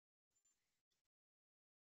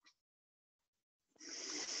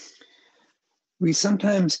We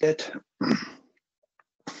sometimes get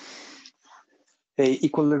a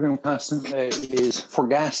equilibrium constant that is for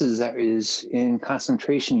gases that is in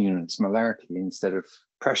concentration units, molarity, instead of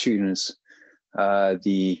pressure units,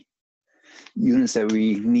 the units that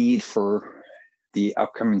we need for the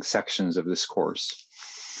upcoming sections of this course.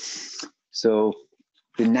 So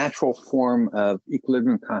the natural form of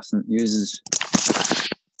equilibrium constant uses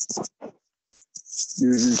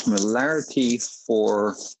molarity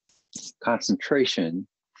for concentration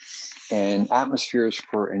and atmospheres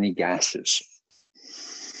for any gases.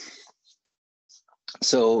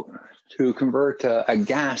 So to convert a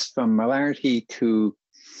gas from molarity to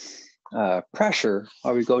pressure,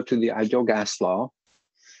 we go to the ideal gas law,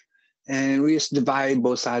 and we just divide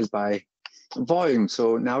both sides by volume.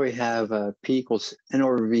 So now we have P equals N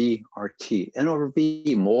over V RT. N over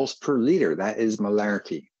V, moles per liter, that is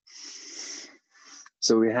molarity.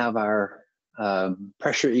 So we have our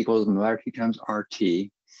pressure equals molarity times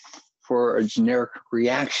RT. For a generic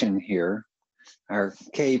reaction here, our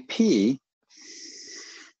Kp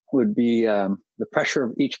would be the pressure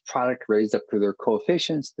of each product raised up to their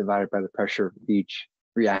coefficients divided by the pressure of each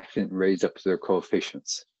reactant raised up to their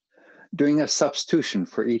coefficients. Doing a substitution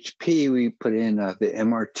for each P, we put in the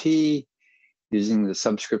MRT using the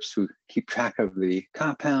subscripts to keep track of the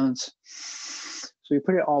compounds. So we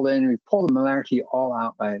put it all in, and we pull the molarity all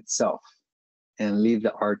out by itself and leave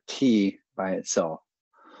the RT by itself.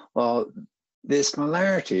 Well, this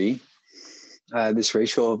molarity, this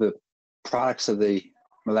ratio of the products of the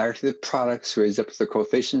molarity of the products raised up to their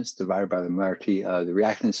coefficients divided by the molarity of the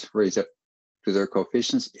reactants raised up to their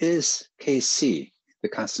coefficients is Kc, the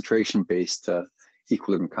concentration-based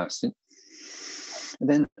equilibrium constant. And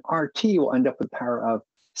then RT will end up with the power of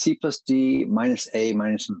C plus D minus A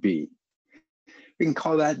minus B. We can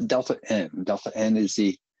call that delta N. Delta N is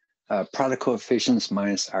the product coefficients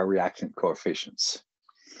minus our reactant coefficients.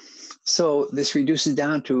 So this reduces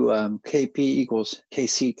down to Kp equals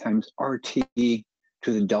Kc times RT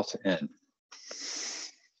to the delta N.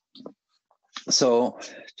 So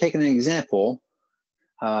taking an example,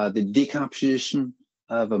 the decomposition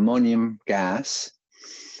of ammonium gas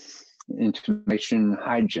into nitrogen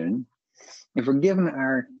hydrogen. If we're given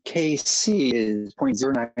our Kc is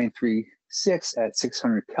 0.0936 at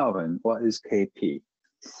 600 Kelvin, what is Kp?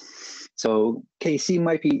 So Kc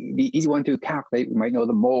might be the easy one to calculate. We might know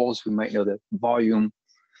the moles, we might know the volume.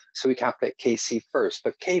 So we calculate Kc first,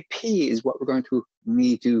 but Kp is what we're going to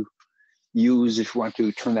need to use if we want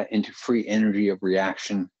to turn that into free energy of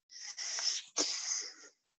reaction.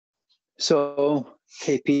 So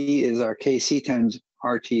Kp is our Kc times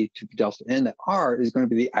RT to the delta N. That R is going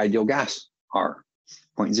to be the ideal gas R,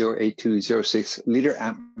 0.08206 liter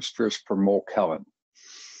atmospheres per mole Kelvin.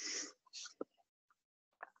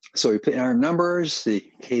 So we put in our numbers,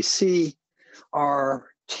 the Kc,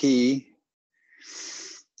 R, T,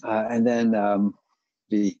 and then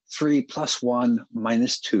the 3 plus 1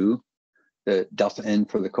 minus 2, the delta N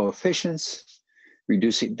for the coefficients,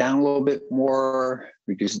 reduce it down a little bit more,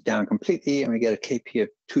 reduce it down completely, and we get a Kp of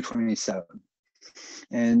 227.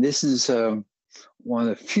 And this is one of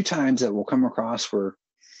the few times that we'll come across where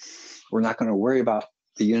we're not going to worry about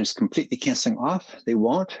the units completely canceling off. They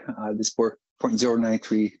won't. This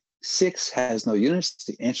 0.0936 has no units.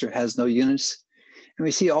 The answer has no units. And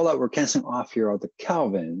we see all that we're canceling off here are the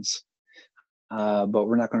kelvins, but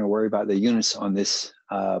we're not going to worry about the units on this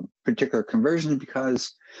particular conversion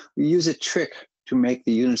because we use a trick to make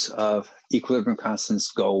the units of equilibrium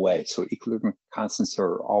constants go away. So equilibrium constants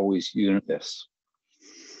are always unitless.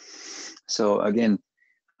 So again,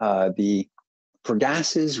 for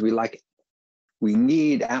gases, we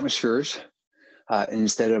need atmospheres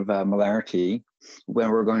instead of molarity when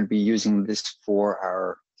we're going to be using this for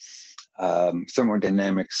our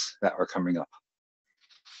thermodynamics that are coming up.